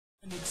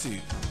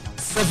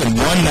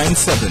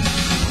7197.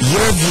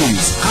 Your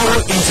views, our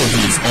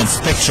interviews on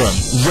Spectrum,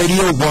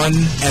 Radio 1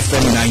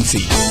 FM 90.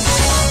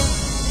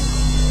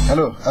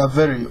 Hello, a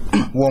very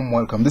warm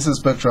welcome. This is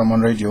Spectrum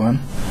on Radio 1.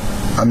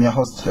 I'm your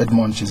host,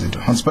 Edmond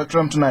Kizito. On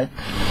Spectrum tonight,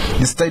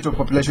 the state of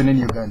population in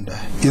Uganda.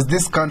 Is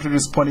this country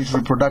responding to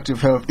reproductive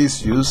health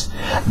issues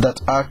that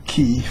are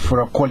key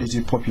for a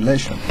quality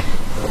population?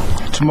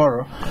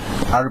 Tomorrow,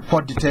 a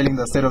report detailing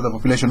the state of the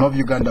population of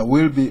Uganda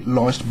will be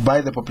launched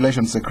by the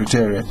Population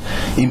Secretariat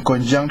in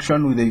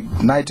conjunction with the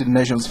United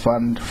Nations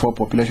Fund for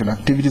Population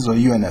Activities, or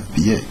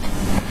UNFPA.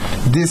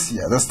 This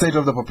year, the State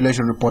of the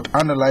Population Report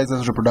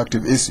analyzes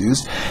reproductive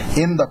issues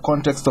in the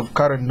context of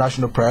current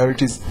national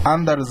priorities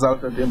and the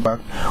resultant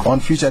impact on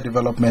future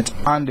development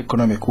and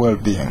economic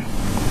well-being.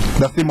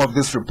 The theme of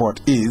this report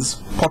is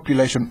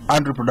Population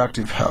and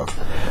Reproductive Health,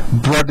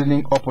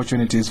 Broadening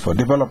Opportunities for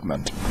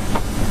Development.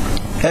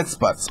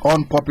 Experts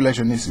on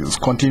population issues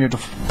continue to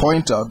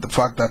point out the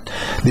fact that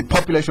the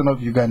population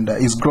of Uganda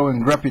is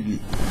growing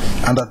rapidly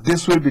and that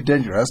this will be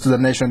dangerous to the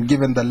nation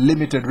given the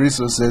limited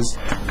resources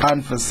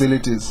and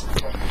facilities.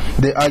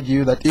 They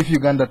argue that if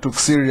Uganda took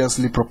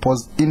seriously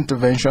proposed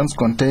interventions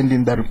contained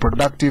in the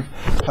reproductive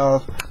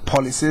health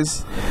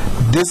policies,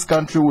 this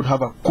country would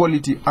have a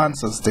quality and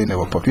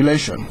sustainable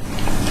population.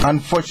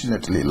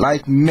 Unfortunately,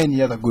 like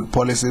many other good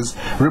policies,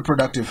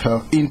 reproductive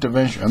health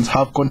interventions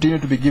have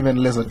continued to be given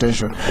less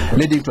attention,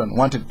 leading to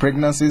unwanted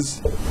pregnancies,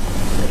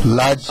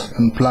 large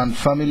unplanned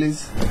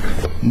families,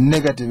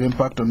 negative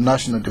impact on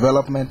national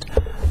development,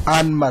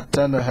 and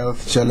maternal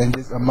health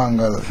challenges, among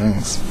other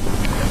things.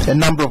 A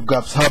number of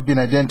gaps have been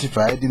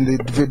identified in the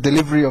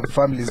delivery of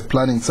families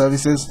planning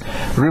services,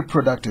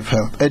 reproductive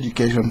health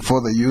education for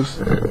the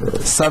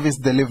youth, service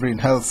delivery in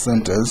health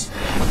centers,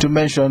 to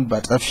mention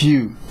but a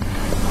few.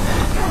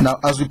 Now,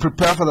 as we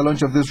prepare for the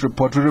launch of this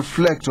report, we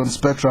reflect on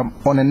Spectrum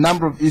on a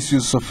number of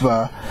issues so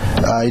far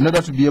in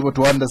order to be able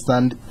to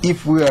understand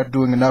if we are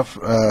doing enough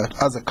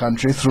as a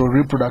country through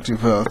reproductive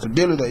health to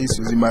deal with the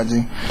issues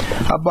emerging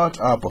about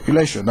our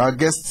population. Our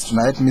guest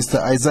tonight,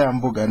 Mr.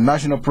 Mbuga,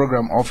 National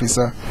Program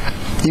Officer,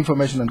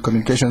 Information and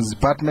Communications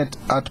Department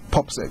at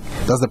POPESEC.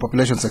 That's the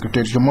Population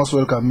Secretary. You're most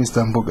welcome,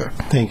 Mr. Mbuga.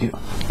 Thank you.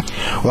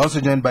 We're also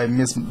joined by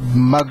Ms.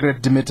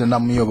 Margaret Demeter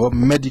Namuyombo,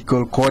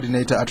 Medical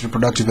Coordinator at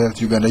Reproductive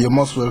Health Uganda. You're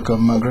most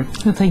welcome, Margaret.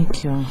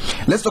 Thank you.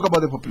 Let's talk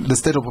about the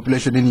state of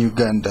population in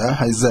Uganda.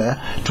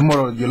 Isaiah,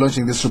 tomorrow you're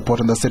launching this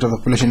report on the state of the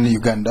population in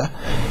Uganda.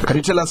 Can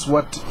you tell us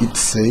what it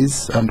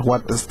says and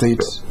what the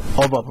state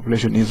of our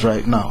population is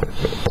right now?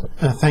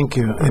 Thank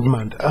you,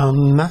 Edmond.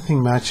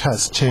 Nothing much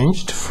has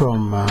changed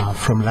from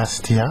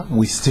last year.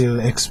 We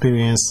still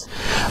experience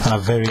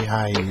very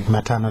high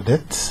maternal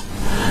deaths.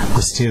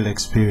 We still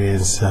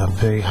experience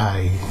very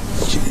high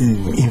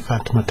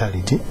infant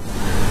mortality.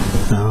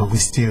 We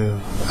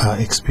still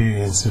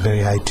experience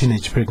very high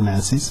teenage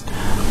pregnancies,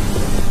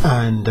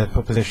 and the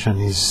population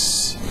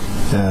is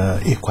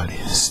equally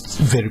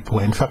very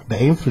poor. In fact,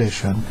 the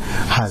inflation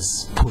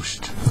has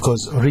pushed,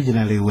 because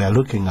originally we are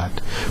looking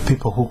at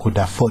people who could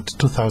afford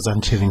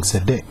 2,000 shillings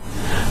a day,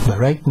 but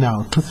right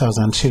now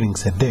 2,000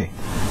 shillings a day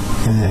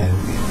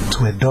to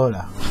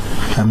 $1,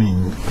 I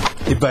mean,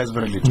 it buys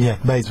very little. Yeah,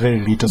 it buys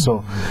very little.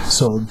 So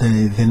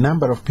the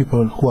number of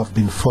people who have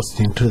been forced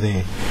into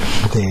the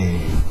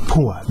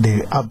poor,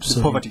 the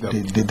absolute,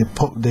 the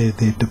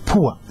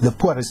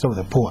poorest of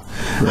the poor,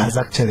 has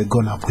actually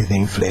gone up with the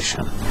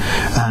inflation,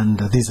 and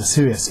these are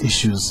serious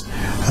issues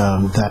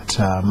that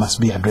must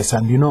be addressed.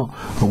 And you know,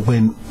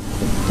 when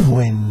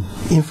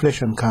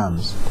inflation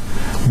comes,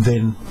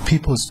 then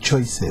people's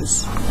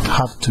choices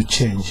have to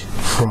change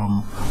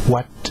from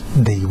what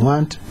they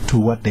want to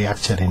what they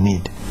actually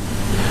need.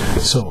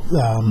 So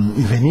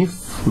even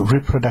if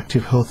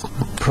reproductive health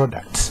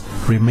products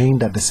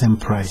remained at the same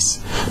price,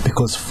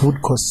 because food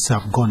costs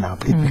have gone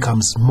up, it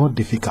becomes more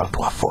difficult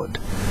to afford.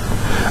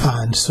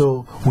 And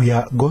so we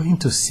are going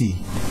to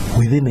see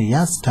within a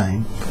year's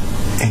time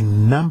a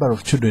number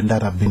of children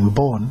that have been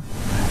born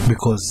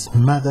because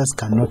mothers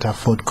cannot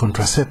afford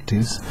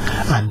contraceptives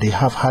and they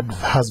have had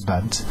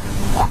husbands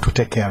to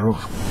take care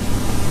of.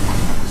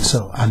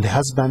 So, and the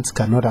husbands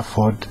cannot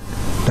afford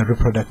the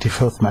reproductive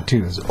health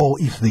materials, or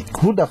if they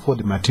could afford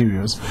the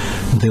materials,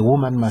 the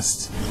woman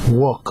must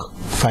walk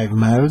 5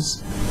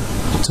 miles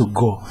to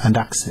go and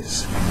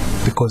access,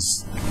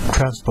 because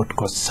transport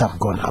costs have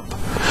gone up.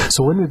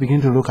 So when we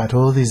begin to look at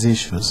all these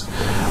issues,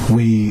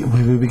 we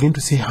will begin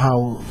to see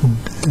how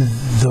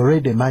the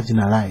already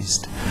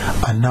marginalized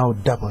are now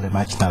doubly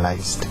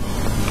marginalized.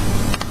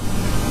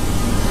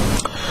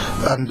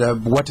 And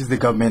what is the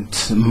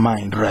government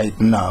mind right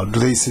now? Do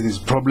they see these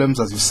problems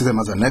as you see them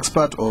as an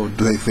expert, or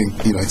do they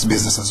think, it's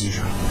business as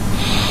usual?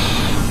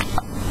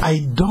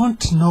 I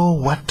don't know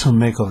what to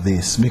make of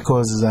this,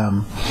 because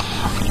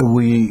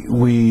we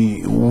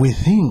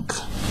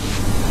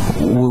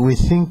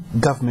think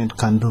government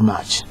can do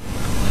much,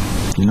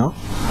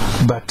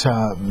 but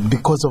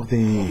because of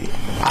the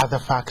other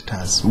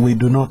factors, we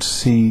do not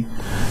see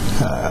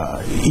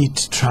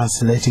it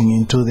translating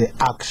into the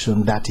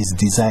action that is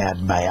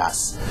desired by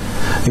us,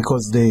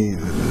 because the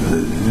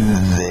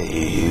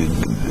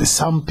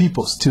some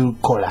people still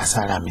call us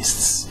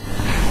alarmists.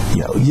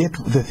 Yet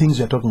the things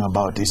we are talking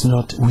about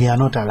we are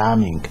not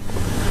alarming.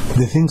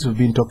 The things we've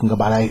been talking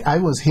about, I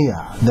was here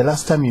the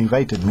last time you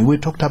invited me. We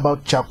talked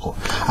about Chaco.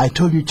 I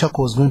told you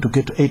Chaco was going to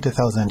get to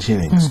 80,000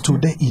 shillings.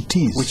 Today it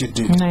is. Which it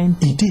did.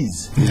 It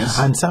is. Yes.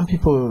 And some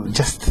people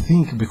just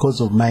think because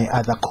of my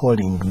other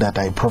calling that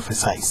I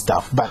prophesy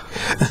stuff, but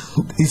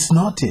it's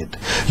not it.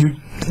 You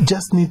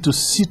just need to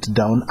sit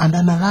down and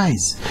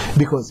analyze,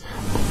 because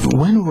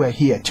when we were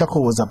here, Chaco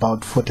was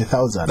about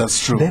 40,000.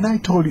 That's true. Then I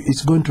told you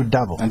it's going to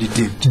double. And it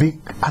did.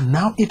 And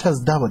now it has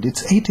doubled.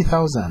 It's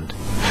 80,000.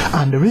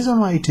 And the reason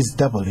why it is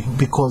doubling,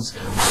 because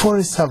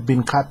forests have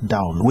been cut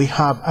down. We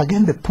have,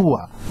 again, the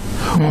poor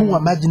who are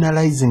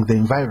marginalizing the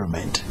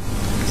environment,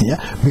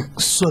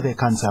 so they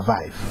can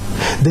survive.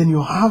 Then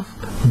you have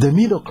the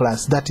middle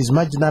class that is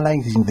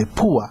marginalizing the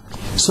poor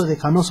so they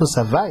can also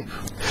survive.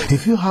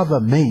 If you have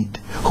a maid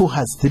who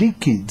has 3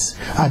 kids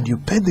and you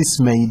pay this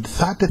maid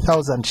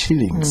 30,000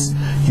 shillings,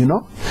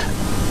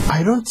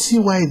 I don't see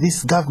why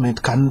this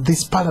parliament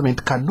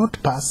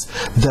cannot pass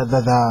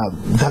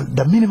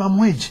the minimum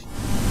wage.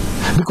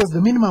 Because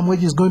the minimum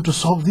wage is going to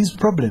solve these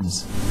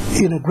problems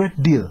in a great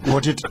deal.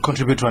 Would it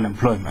contribute to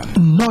unemployment?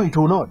 No, it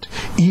will not.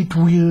 It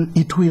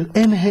will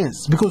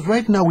enhance, because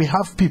right now we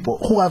have people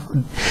who are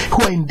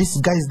in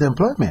disguised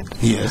employment.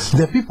 Yes.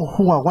 The people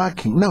who are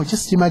working. Now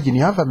just imagine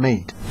you have a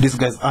maid.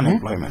 Disguised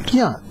unemployment.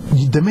 Yeah.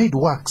 The maid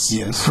works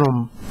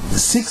from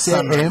 6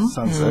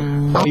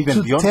 a.m. up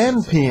even to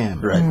 10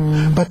 p.m.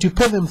 Right. But you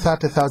pay them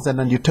 30,000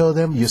 and you tell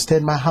them, you stay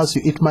in my house,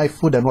 you eat my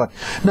food and what.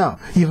 Now,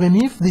 even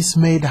if this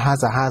maid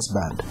has a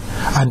husband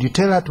and you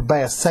tell her to buy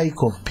a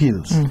cycle of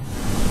pills,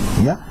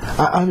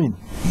 I mean,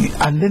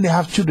 and then they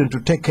have children to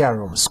take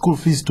care of, school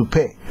fees to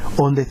pay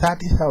on the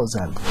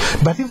 30,000.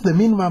 But if the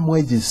minimum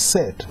wage is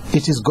set,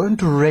 it is going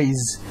to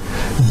raise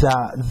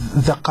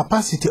the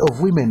capacity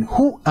of women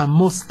who are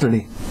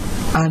mostly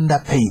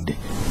underpaid.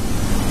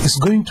 It's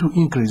going to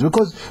increase,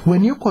 because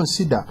when you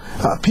consider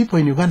people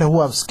in Uganda who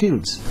have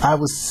skills, I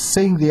was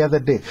saying the other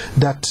day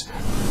that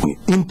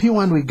in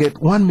P1 we get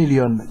 1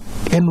 million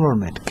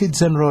enrollment,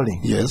 kids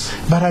enrolling. Yes.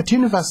 But at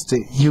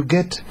university you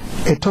get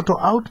a total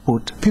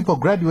output, people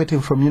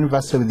graduating from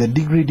university with a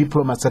degree,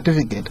 diploma,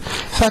 certificate,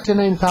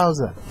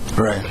 39,000.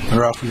 Right,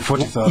 roughly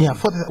 40,000. Yeah,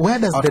 where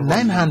does the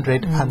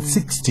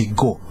 960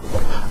 go?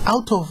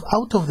 Out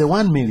of the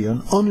 1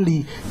 million,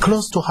 only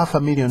close to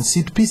 500,000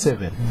 sit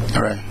P7.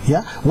 Right.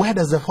 Yeah, where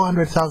does the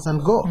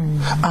 400,000 go?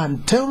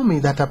 And tell me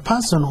that a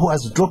person who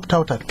has dropped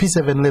out at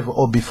P7 level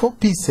or before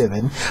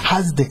P7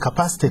 has the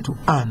capacity to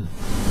earn.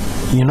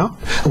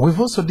 We've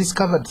also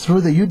discovered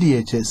through the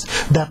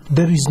UDHS that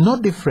there is no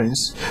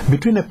difference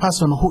between a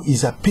person who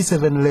is at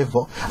P7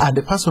 level and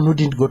a person who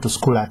didn't go to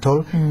school at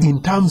all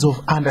in terms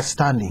of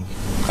understanding.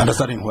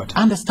 Understanding what?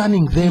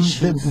 Understanding them,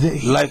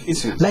 life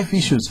issues. Life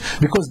issues.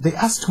 Because they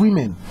asked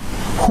women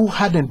who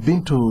hadn't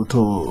been to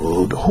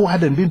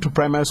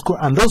primary school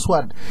and those who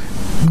had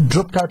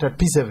dropped out at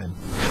P7.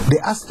 They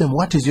asked them,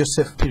 what is your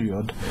safe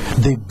period?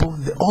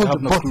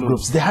 Both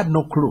groups, they had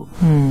no clue.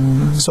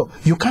 So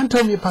you can't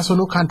tell me a person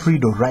who can't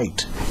read or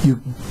write. You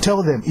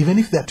tell them, even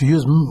if they have to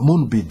use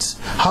moonbeams,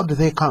 how do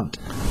they count?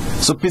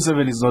 So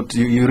P7 is not,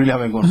 you really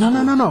haven't gone.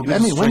 No. I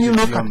mean, when you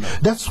look at,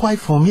 that's why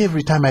for me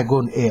every time I go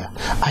on air,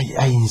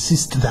 I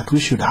insist that we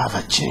should have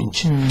a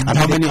change. And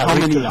how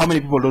many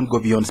people don't go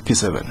beyond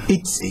P7?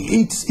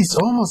 It's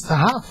almost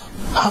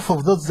half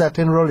of those that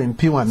enroll in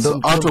P1. So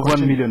out of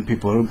 1 million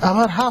people,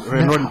 about half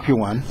enroll in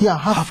P1. Yeah,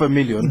 half a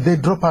million. They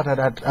drop out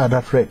at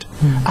that rate.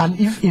 And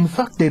if in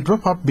fact they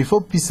drop out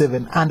before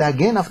P7 and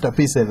again after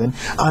P7,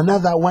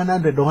 another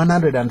 100 or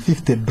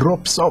 150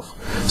 drops off.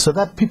 So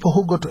that people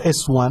who go to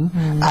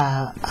S1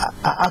 are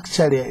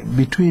actually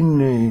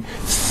between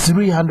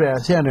 300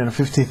 and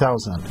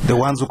 350,000. The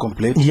ones who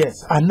complete?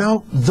 Yes. And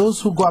now those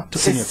who go up to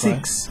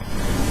S6,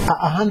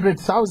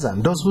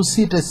 100,000. Those who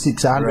sit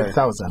S6,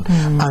 100,000.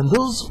 And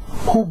those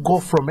who go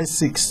from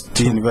S6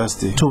 to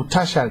university to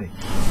tertiary,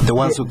 the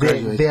ones who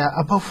graduate, they are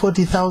about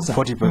 40,000.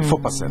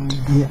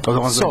 4% of the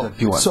ones who are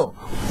P1. So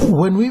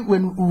when we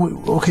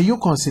okay, you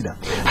consider,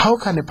 how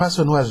can a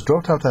person who has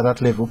dropped out at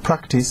that level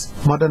practice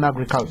modern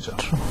agriculture?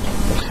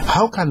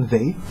 How can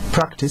they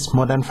practice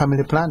modern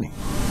family planning,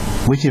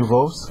 which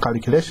involves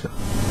calculation?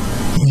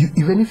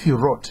 Even if you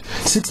wrote,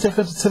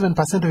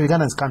 67% of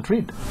Ugandans can't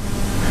read.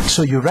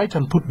 So you write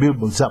and put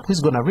billboards up. Who's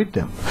going to read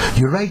them?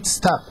 You write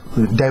stuff,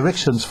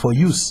 directions for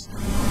use.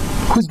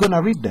 Who's going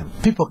to read them?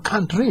 People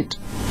can't read.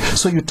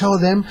 So you tell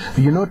them,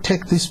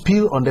 take this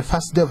pill on the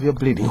first day of your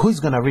bleeding. Who's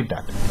going to read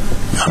that?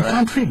 You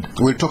can't read.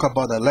 We'll talk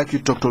about that. Like you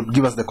talked to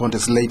give us the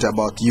context later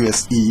about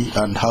USE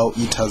and how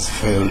it has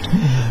failed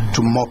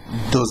to mop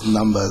those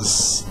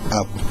numbers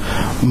up.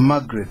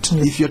 Margaret,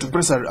 if you had to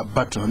press a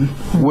button,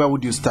 where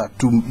would you start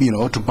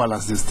to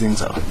balance these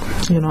things out?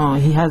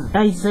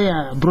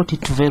 Isaiah brought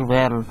it very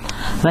well,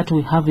 that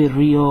we have a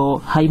real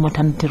high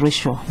mortality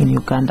ratio in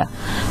Uganda,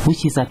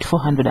 which is at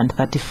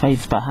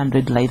 435 per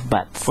 100 live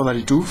births.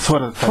 432?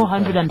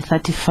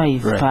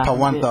 435 per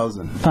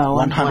 1,000. Per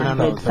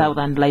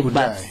 100,000 live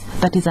births.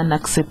 That is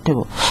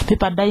unacceptable.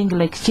 People are dying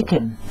like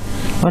chicken.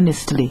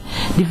 Honestly,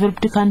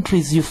 developed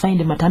countries, you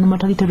find a maternal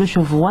mortality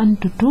ratio of 1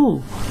 to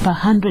 2 per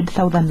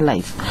 100,000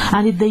 life,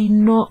 and they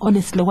know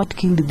honestly what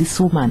killed this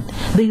woman.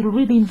 They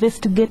really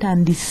investigate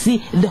and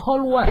see the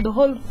whole world, the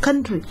whole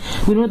country.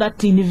 We know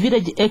that in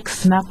village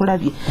X,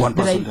 Nakulabi,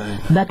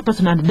 that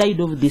person had died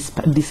of this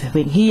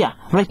thing. Here,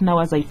 right now,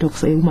 as I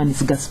talk, a woman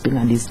is gasping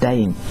and is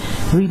dying.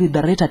 Really,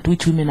 the rate at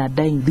which women are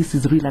dying, this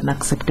is really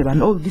unacceptable,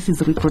 and all this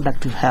is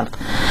reproductive health.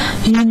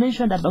 He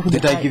mentioned about the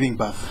high giving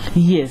birth.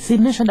 Yes, he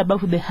mentioned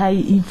about the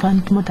high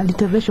infant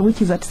mortality ratio,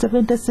 which is at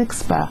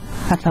 76 per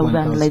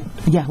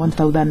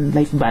 1,000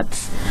 live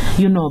births.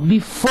 You know,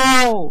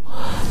 before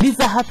these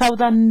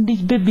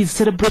 1,000 babies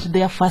celebrate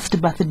their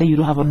first birthday,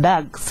 you have a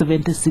dog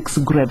 76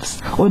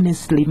 grapes.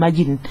 Honestly,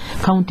 imagine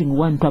counting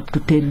 1 to up to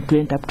 10,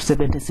 20 up to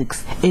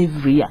 76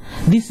 every year.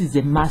 This is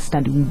a must,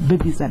 and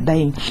babies are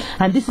dying.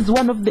 And this is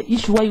one of the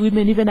issues why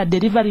women even are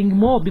delivering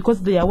more, because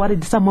they are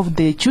worried some of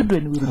the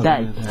children will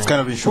die. It's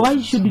kind of insurance.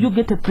 Why should you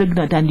get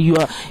pregnant and you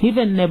are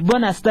even a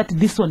bonus that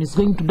this one is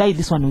going to die,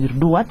 this one will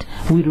do what?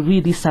 Will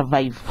really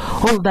survive.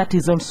 All that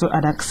is also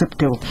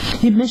unacceptable.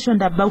 He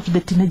mentioned about the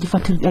teenage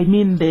fertility,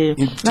 the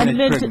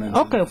unmet.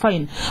 Okay,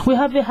 fine. We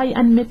have a high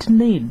unmet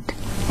need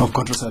of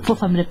contraception for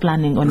family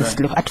planning,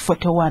 honestly, at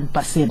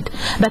 41%.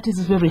 That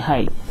is very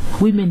high.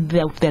 Women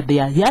out there, they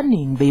are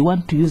yearning, they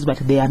want to use, but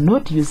they are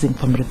not using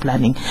family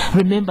planning.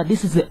 Remember,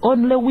 this is the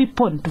only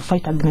weapon to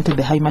fight against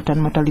the high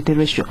maternal mortality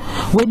ratio.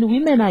 When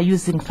women are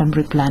using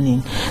family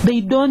planning,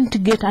 they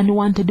don't get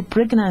unwanted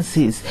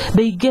pregnancies.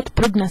 They get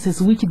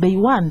pregnancies which they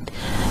want.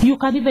 You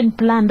can even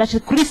plan that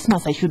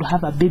Christmas I should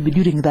have a baby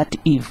during that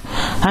eve.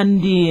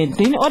 And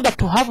in order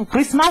to have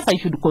Christmas, I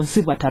should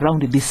conceive at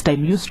around this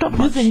time. You stop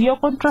using your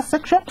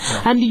contraception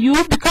and you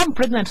become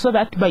pregnant, so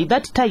that by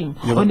that time,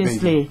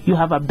 honestly, you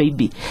have a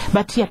baby.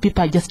 But here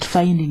people are just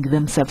finding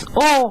themselves,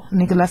 oh,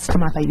 last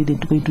month I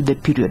didn't go into the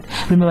period.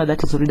 Remember,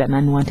 that is already an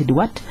unwanted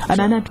what? An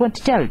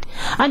unwanted child.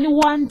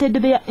 Unwanted,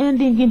 they are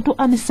ending into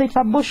unsafe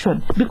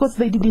abortion because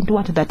they didn't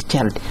want that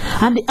child.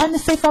 And the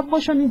unsafe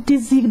abortion, it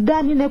is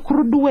done in a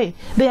crude way.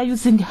 They are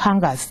using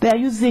hangers. They are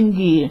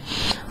using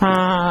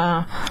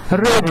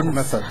crude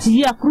methods.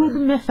 Yeah,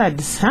 crude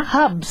methods,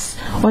 herbs.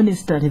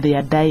 Honestly, they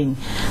are dying.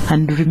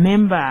 And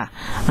remember,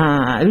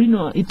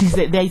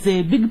 there is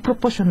a big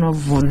proportion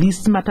of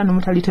this maternal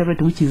mortality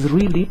rate which is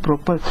really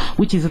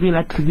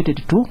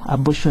attributed to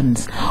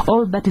abortions.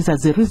 All that is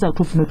as a result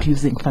of not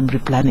using family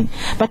planning.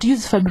 But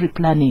use family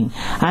planning,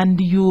 and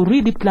you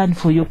really plan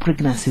for your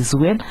pregnancies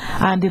well,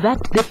 and that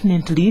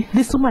definitely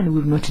this woman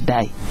will not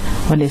die.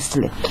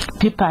 Honestly,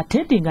 people are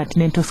attending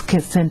antenatal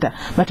care center,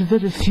 but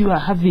very few are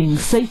having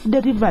safe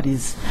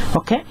deliveries.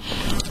 Okay.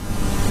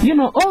 You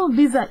know, all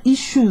these are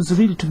issues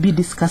really to be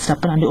discussed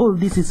upon, and all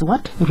this is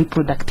what?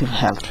 Reproductive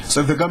health.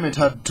 So if the government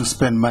had to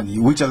spend money,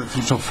 which are the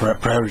three top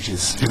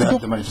priorities? If they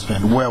have the money to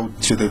spend, where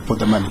should they put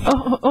the money?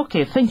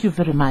 Okay, thank you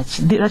very much.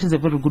 That is a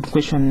very good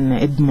question,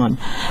 Edmond.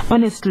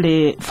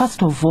 Honestly,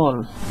 first of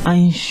all,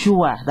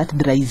 ensure that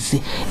there is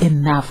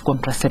enough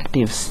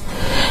contraceptives.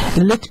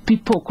 Let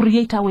people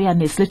create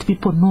awareness, let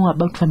people know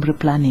about family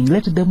planning,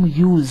 let them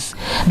use.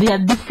 There are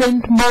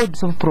different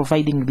modes of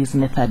providing these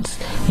methods.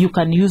 You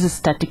can use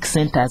static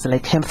centers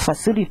like health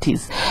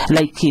facilities,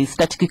 like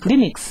static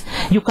clinics.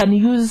 You can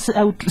use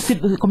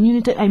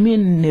community,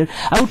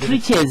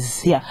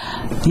 outreaches.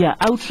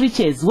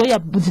 Outreaches where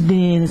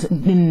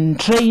the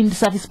trained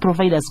service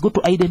providers go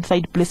to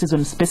identified places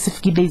on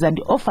specific days and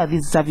offer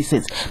these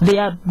services. They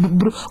are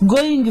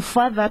going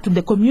further to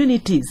the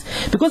communities,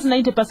 because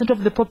 90%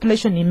 of the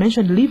population you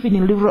mentioned live in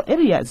rural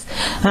areas.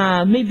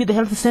 Maybe the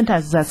health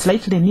centers are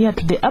slightly near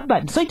to the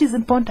urban. So it is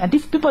important. And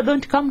if people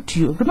don't come to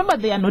you, remember,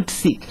 they are not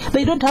sick.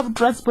 They don't have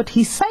transport.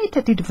 He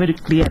cited it very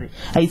clearly,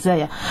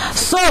 Isaiah.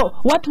 So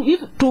what if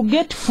to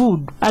get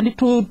food and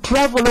to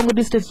travel long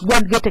distance, go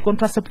and get a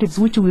contraceptives,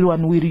 which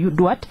one will you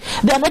do what?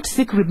 They are not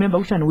sick, remember,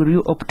 which one will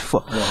you opt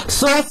for? Yeah.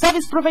 So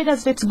service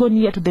providers, let's go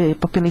near to the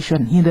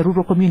population in the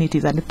rural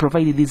communities and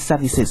provide these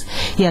services.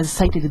 He has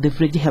cited the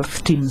village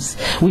health teams.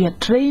 We are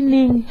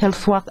training village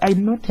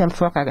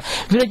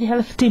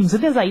health teams.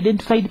 There's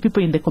identified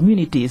people in the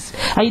communities,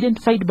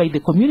 identified by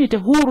the community,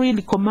 who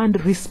really command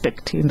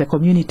respect in the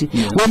community.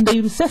 Yeah. When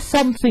they say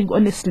something,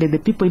 honestly, the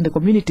people in the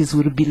communities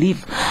will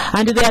believe.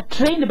 And they are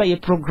trained by a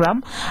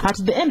program. At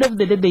the end of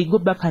the day, they go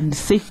back and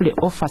safely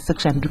offer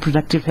sexual and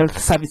reproductive health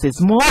services,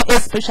 more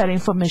especially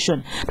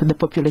information to the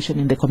population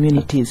in the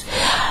communities.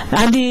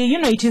 And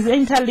it is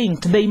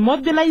interlinked. They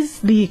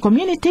mobilize the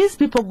communities,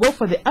 people go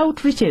for the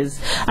outreaches,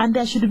 and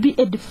there should be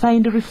a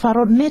defined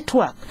referral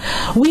network.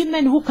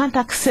 Women who can't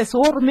access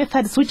all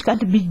methods which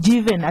can't be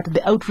given at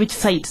the outreach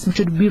sites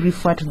should be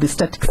referred to the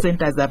static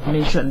centers I've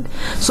mentioned.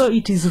 So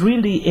it is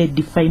really a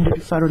defined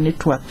referral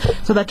network,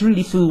 so that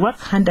really, if we work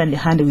hand in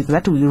hand with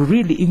that, we will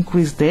really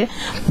increase the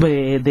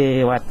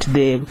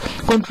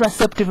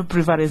contraceptive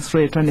prevalence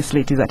rate.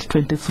 Honestly, it is at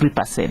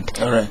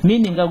 23%. All right.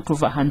 Meaning out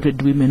of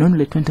 100 women,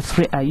 only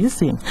 23 are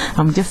using.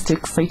 I'm just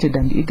excited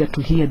and eager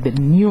to hear the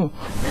new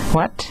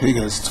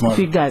figures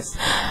tomorrow.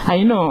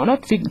 I know,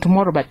 not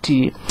tomorrow, but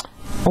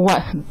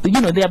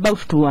they're about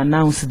to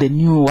announce the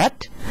new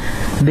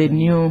the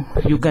new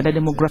Uganda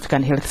Demographic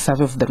and Health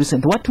Survey of the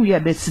recent. What we are,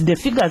 the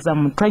figures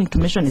I'm trying to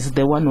mention is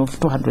the one of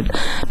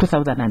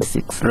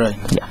 2006. Right.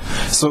 Yeah.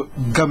 So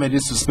government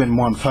needs to spend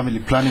more on family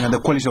planning and the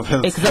quality of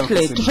health.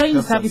 Exactly.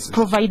 Training service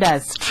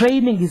providers.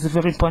 Training is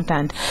very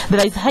important.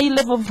 There is high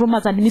level of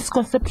rumors and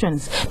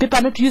misconceptions. People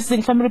are not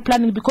using family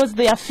planning because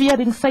they are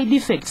fearing side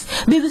effects.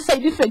 These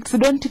side effects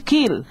don't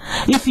kill.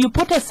 If you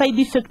put a side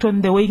effect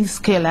on the weighing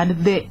scale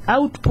and the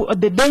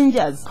output, the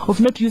dangers of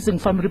not using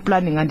family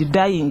planning and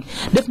dying,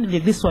 definitely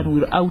this one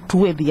will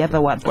outweigh the other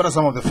one. What are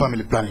some of the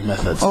family planning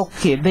methods?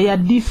 Okay, there are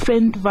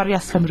different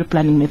various family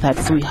planning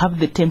methods. We have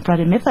the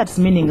temporary methods,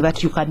 meaning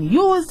that you can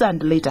use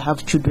and later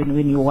have children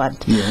when you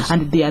want. Yes.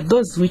 And there are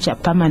those which are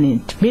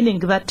permanent, meaning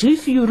that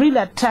if you really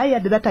are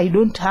tired that I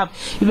don't have,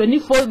 even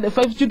if all the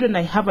 5 children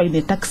I have are in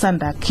a tax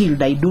and are killed,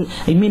 they have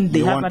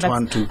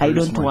I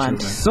don't want. Children.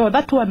 So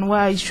that one,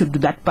 why should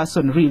that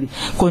person really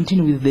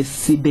continue with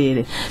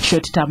the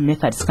short-term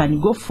methods? Can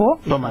you go for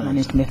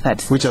permanent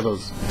methods? Which are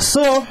those?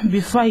 So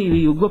before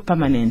you go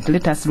permanent,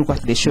 let us look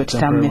at the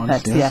short-term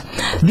methods. Yes.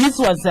 Yeah, these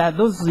ones are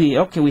those.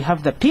 Okay, we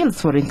have the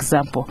pills, for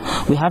example.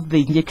 We have the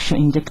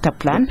injector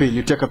plan. The pill.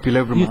 You take a pill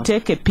every month. You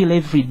take a pill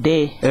every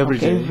day.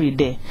 Every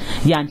day.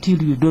 Yeah,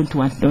 until you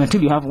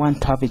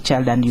want to have a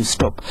child and you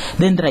stop.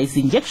 Then there is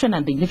injection,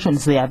 and the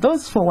injections, they are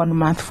those for 1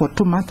 month, for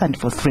 2 months, and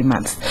for 3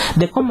 months.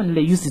 The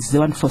commonly used is the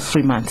one for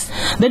 3 months.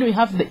 Then we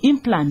have the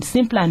implants.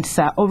 Implants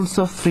are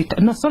also free.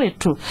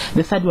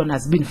 The third one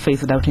has been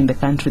phased out in the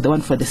country. The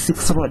one for the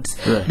 6 rods.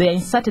 Right. They are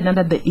inserted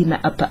under the inner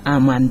upper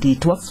arm, and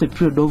it works for a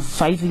period of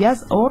 5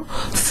 years or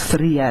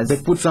 3 years. They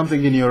put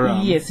something in your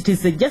arm. Yes, it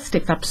is just a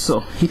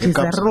capsule. It is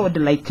a rod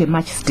like a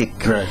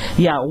matchstick. Right.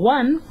 Yeah,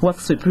 one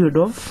works for a period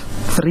of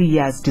 3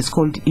 years. It is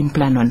called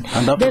implanon.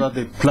 And after that,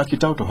 they pluck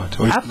it out of it.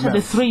 After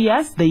the 3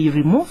 years, they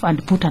remove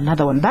and put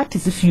another one. That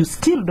is if you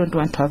still don't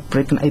want to have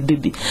a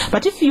baby.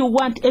 But if you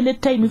want any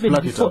time, even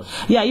before,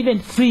 even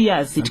 3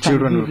 years, it can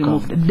be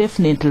removed.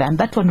 Definitely. And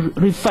that one,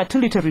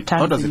 fertility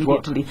returns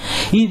immediately.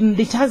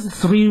 It has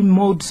 3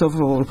 modes of,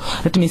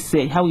 let me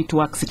say how it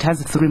works. It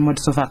has 3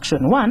 modes of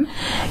action. One,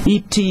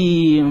 it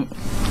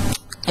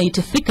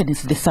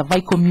thickens the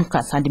cervical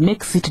mucus and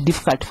makes it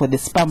difficult for the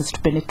sperms to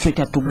penetrate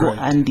and to go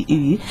and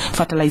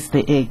fertilize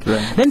the egg.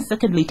 Right. Then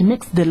secondly, it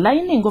makes the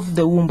lining of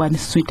the womb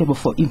unsuitable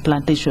for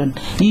implantation.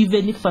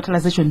 Even if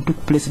fertilization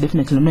took place,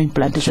 definitely no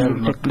implantation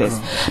will take place.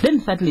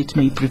 Then thirdly, it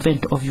may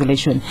prevent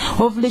ovulation.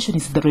 Ovulation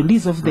is the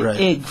release of the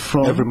egg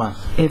from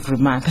every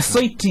month.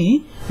 So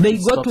they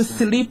go to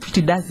sleep,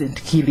 it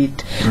doesn't kill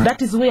it. Right.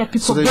 That is where people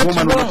so get the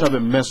woman will wrong. not have a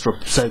menstrual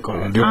cycle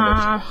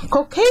during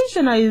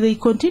occasionally they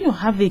continue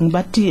having,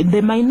 but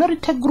the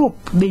minority group,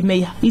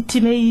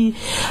 it may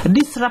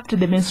disrupt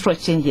the menstrual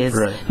changes.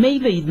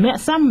 Right.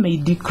 Some may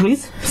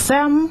decrease,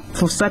 some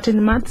for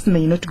certain months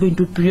may not go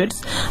into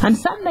periods, and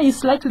some may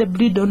slightly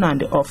bleed on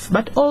and off.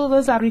 But all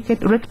those are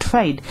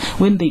rectified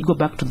when they go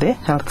back to the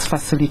health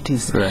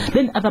facilities. Right.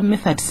 Then other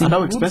methods. And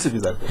how expensive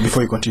is that?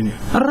 Before you continue.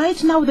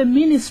 Right now, the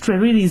ministry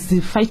really is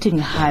fighting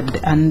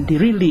hard, and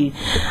really,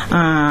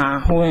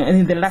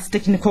 in the last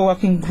technical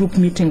working group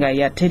meeting I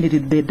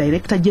attended, the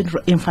Director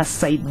General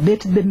emphasized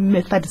that the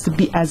methods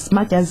be as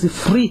much as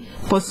free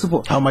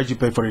possible. How much you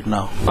pay for it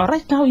now?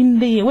 Right now, in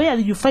the where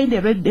you find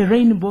a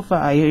rainbow for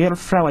a yellow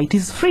flower, it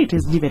is free. It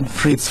is given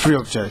free. It's free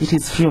of charge. It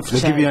is free of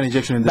charge. They give you an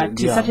injection in the arm.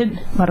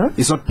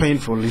 It's not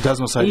painful. It has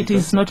no side effects. It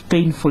is not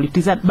painful. It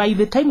is that by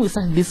the time we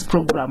started this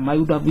program, I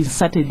would have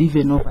inserted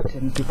even over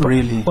 10 people.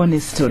 Really?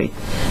 Honestly,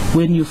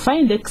 when you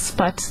find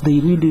experts, they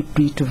really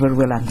do it very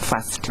well and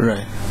fast.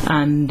 Right.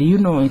 And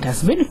it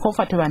has been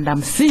comfortable, and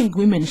I'm seeing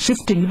women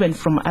shifting even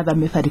from other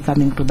method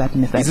coming to that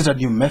method. Is it a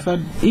new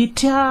method?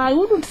 I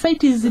wouldn't say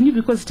it is new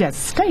because it has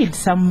started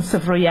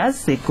several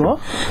years ago,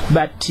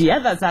 but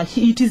others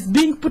it is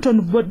being put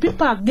on board.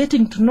 People are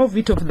getting to know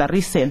it of the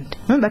recent.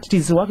 Not that it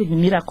is working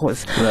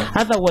miracles. Right.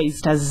 Otherwise,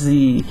 it has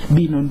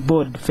been on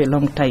board for a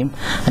long time.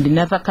 And in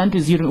other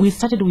countries, we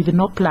started with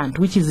no plant,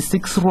 which is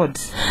 6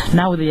 rods.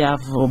 Now they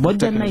have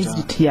modernized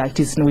it. Yeah, it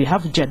is. We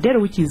have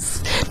Jadero, which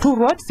is 2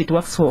 rods. It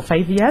works for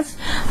 5 years,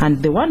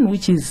 and the one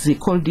which is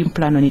called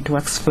implant, it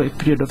works for a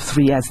period of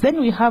 3 years.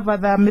 Then we have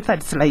other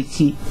methods like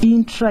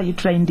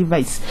intrauterine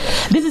device.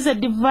 This is a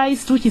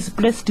device which is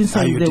placed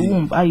inside IUD. the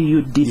womb,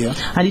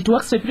 IUD, and it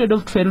works for a period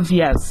of 12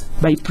 years.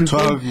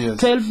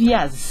 12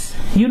 years.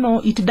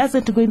 It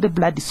doesn't go in the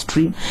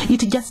bloodstream.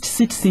 It just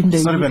sits in the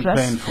uterus. It's not even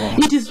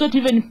painful. It is not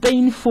even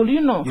painful.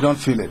 You don't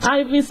feel it.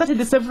 I've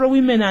inserted several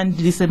women, and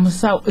they say,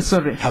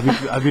 sorry.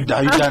 Have you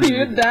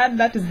done?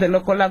 That is the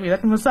local language.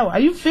 Are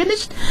you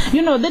finished?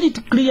 Then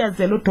it clears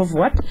a lot of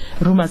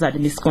rumors and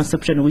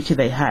misconception which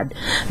they had.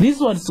 These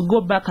ones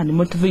go back and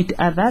motivate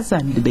others,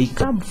 and they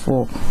come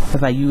harmful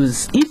the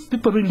use. If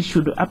people really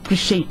should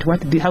appreciate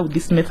how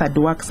this method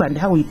works and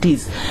how it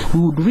is, we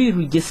would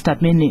really register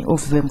many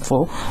of them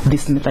for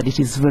this method. It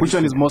is very. Which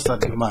one is most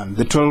at demand?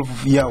 The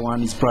 12-year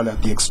one is probably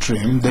at the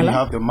extreme. Then you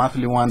have the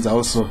monthly ones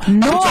also.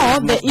 No,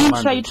 the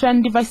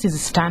intrauterine device is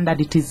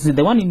standard. It is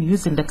the one in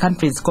use in the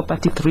country is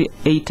Cooperative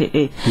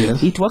 380A.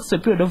 Yes. It works for a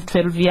period of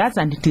 12 years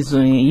and it is,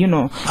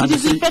 it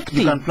is effective.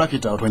 You can pluck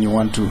it out when you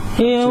want to.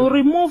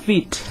 Remove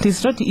it. It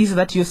is not easy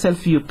that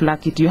yourself you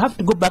pluck it. You have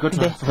to go back to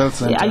the health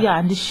center.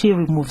 And she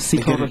removes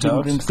it.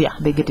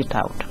 They get it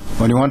out.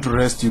 When you want to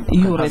rest,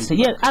 you rest.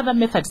 Yeah, other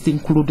methods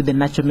include the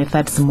natural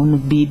methods, mono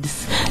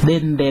beads,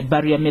 then the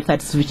barrier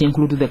methods, which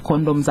include the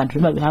condoms. And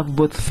remember, we have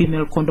both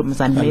female condoms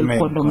and male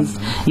condoms.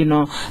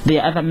 The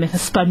other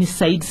methods,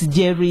 spermicides,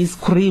 jellies,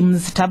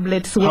 creams,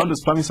 tablets. How do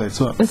spermicides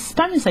work? The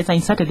spermicides are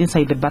inserted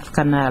inside the birth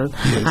canal,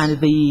 and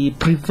they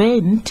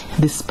prevent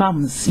the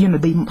sperms.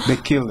 They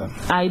kill them.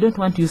 I don't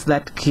want to use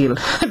that kill.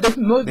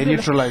 They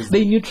neutralize.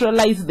 They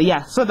neutralize.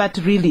 So that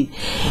really,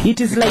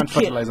 it is like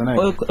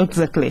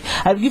exactly.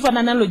 I'll give an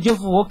analogy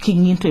of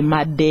walking into a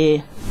mud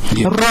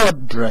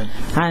road,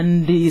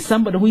 and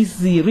somebody who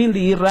is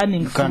really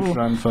running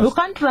through. You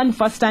can't run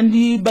fast,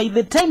 and by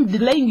the time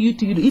delaying you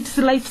to its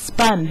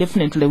lifespan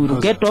definitely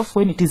will get off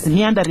when it is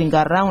meandering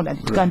around and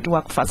it can't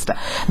work faster.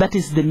 That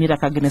is the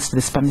miracle against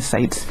the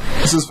spermicides.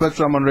 This is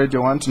Spectrum on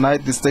Radio 1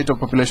 tonight. The state of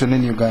population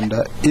in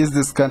Uganda. Is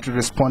this country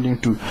responding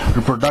to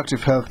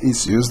reproductive health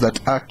issues that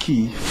are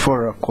key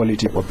for a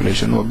quality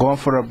population? We're going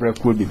for a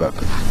break. We'll be back.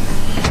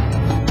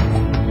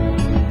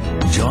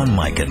 John,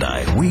 Mike and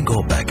I, we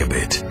go back a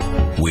bit.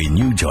 We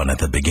knew John at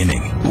the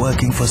beginning,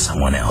 working for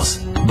someone else.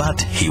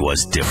 But he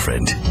was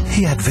different.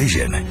 He had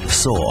vision,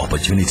 saw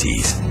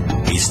opportunities.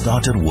 He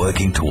started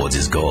working towards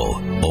his goal,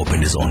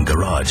 opened his own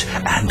garage,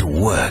 and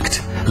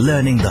worked,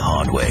 learning the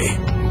hard way.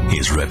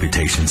 His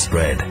reputation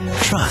spread.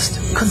 Trust,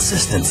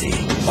 consistency,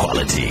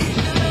 quality.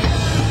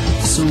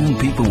 Soon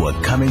people were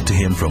coming to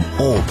him from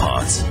all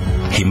parts.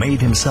 He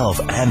made himself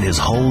and his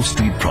whole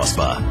street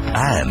prosper,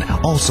 and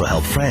also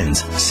helped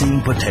friends,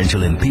 seeing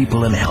potential in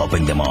people and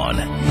helping them on.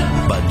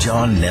 But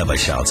John never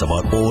shouts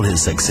about all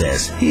his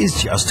success.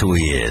 He's just who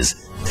he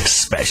is.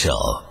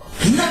 Special.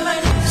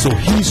 So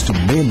here's to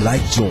men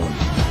like John,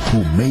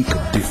 who make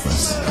a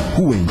difference,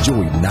 who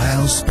enjoy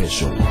Nile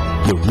Special,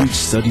 the rich,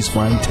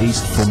 satisfying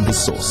taste from the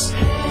source.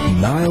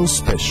 Nile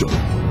Special.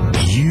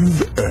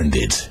 You've earned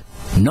it.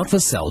 Not for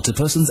sale to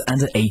persons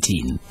under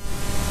 18.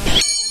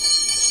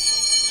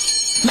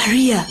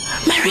 Maria!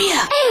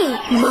 Hey,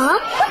 Mom,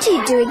 what are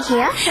you doing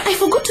here? I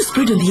forgot to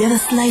spread on the other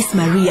slice,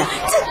 Maria.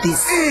 Take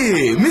this.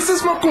 Hey,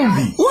 Mrs.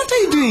 Makumbi, what are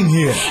you doing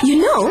here?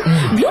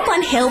 Blue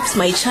Band helps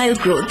my child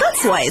grow.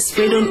 That's why I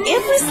spread on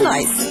every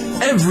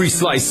slice. Every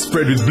slice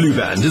spread with Blue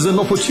Band is an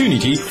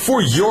opportunity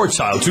for your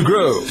child to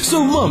grow.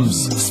 So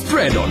mums,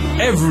 spread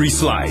on every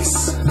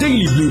slice.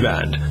 Daily Blue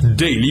Band,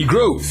 daily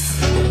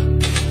growth.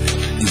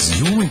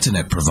 Is your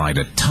internet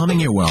provider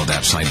turning your world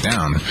upside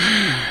down?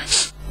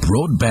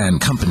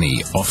 Broadband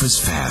Company offers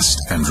fast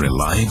and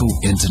reliable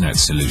internet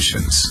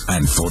solutions.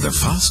 And for the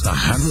first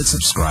 100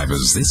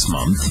 subscribers this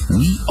month,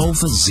 we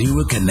offer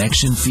zero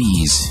connection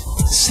fees.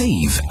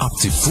 Save up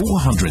to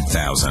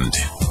 400,000.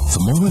 For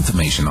more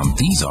information on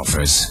these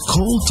offers,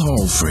 call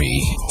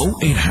toll-free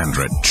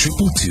 0800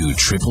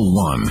 222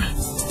 111.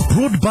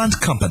 Broadband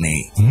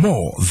Company,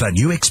 more than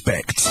you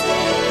expect.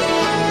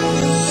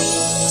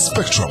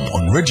 Spectrum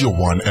on Radio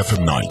 1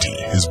 FM 90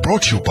 is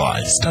brought to you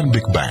by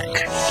Stanbic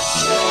Bank.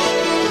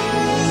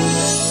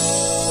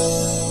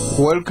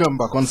 Welcome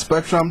back on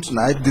Spectrum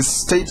tonight. The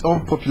state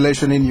of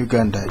population in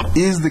Uganda.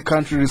 Is the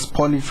country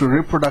responding to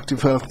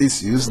reproductive health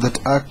issues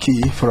that are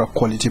key for a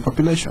quality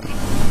population?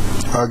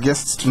 Our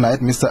guests tonight,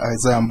 Mr.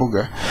 Isaiah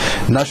Mbuga,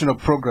 National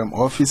Program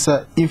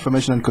Officer,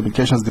 Information and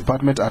Communications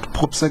Department at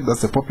POPESEC,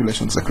 that's the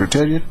Population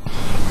Secretariat,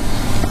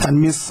 and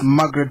Miss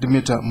Margaret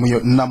Demeter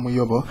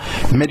Namuyombo,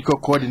 Medical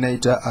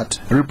Coordinator at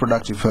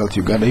Reproductive Health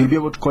Uganda. You'll be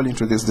able to call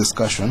into this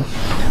discussion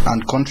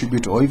and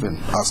contribute or even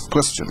ask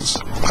questions.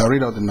 I'll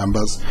read out the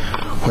numbers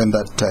when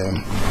that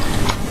time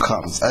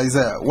comes.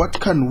 Isaiah, what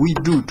can we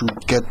do to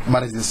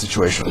manage this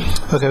situation?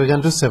 Okay, we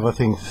can do several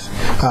things.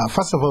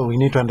 First of all, we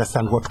need to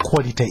understand what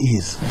quality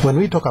is. When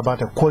we talk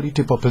about a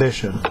quality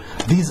population,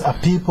 these are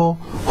people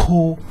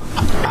who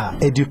are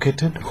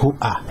educated, who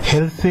are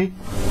healthy,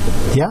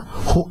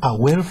 who are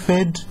well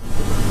fed.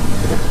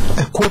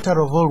 A quarter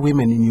of all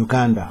women in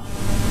Uganda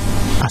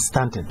are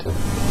stunted.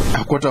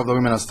 A quarter of the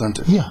women are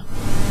stunted? Yeah,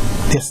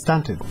 they're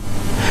stunted.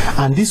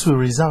 And this will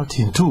result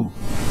in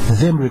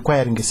them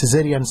requiring a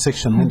cesarean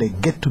section when they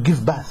get to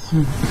give birth.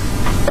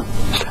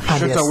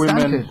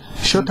 And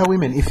shorter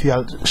women, if you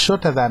are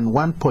shorter than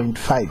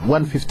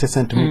 150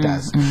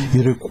 centimeters,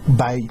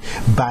 by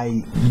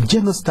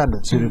general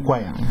standards, you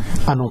require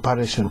an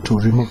operation to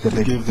remove the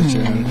baby. Give the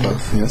child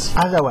birth, yes.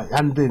 Otherwise,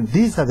 and then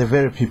these are the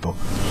very people.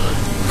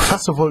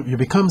 First of all, you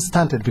become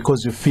stunted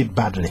because you feed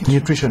badly.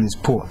 Nutrition is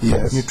poor.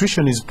 Yes.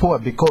 Nutrition is poor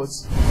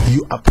because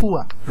You are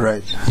poor.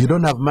 Right. You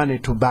don't have money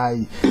to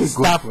buy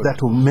stuff that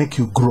will make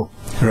you grow.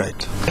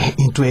 Right.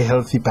 Into a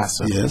healthy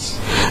person. Yes.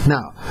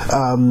 Now,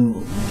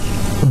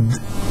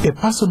 a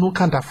person who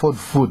can't afford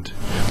food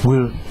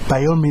will,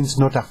 by all means,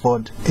 not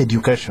afford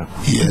education.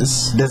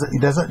 Yes.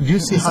 Do you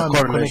see how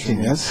I'm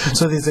connecting? Yes.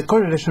 So there's a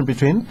correlation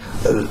between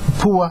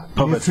poor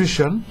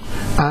nutrition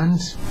and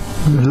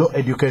low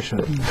education.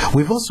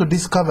 We've also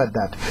discovered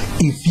that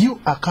if you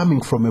are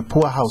coming from a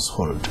poor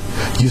household,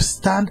 you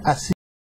stand as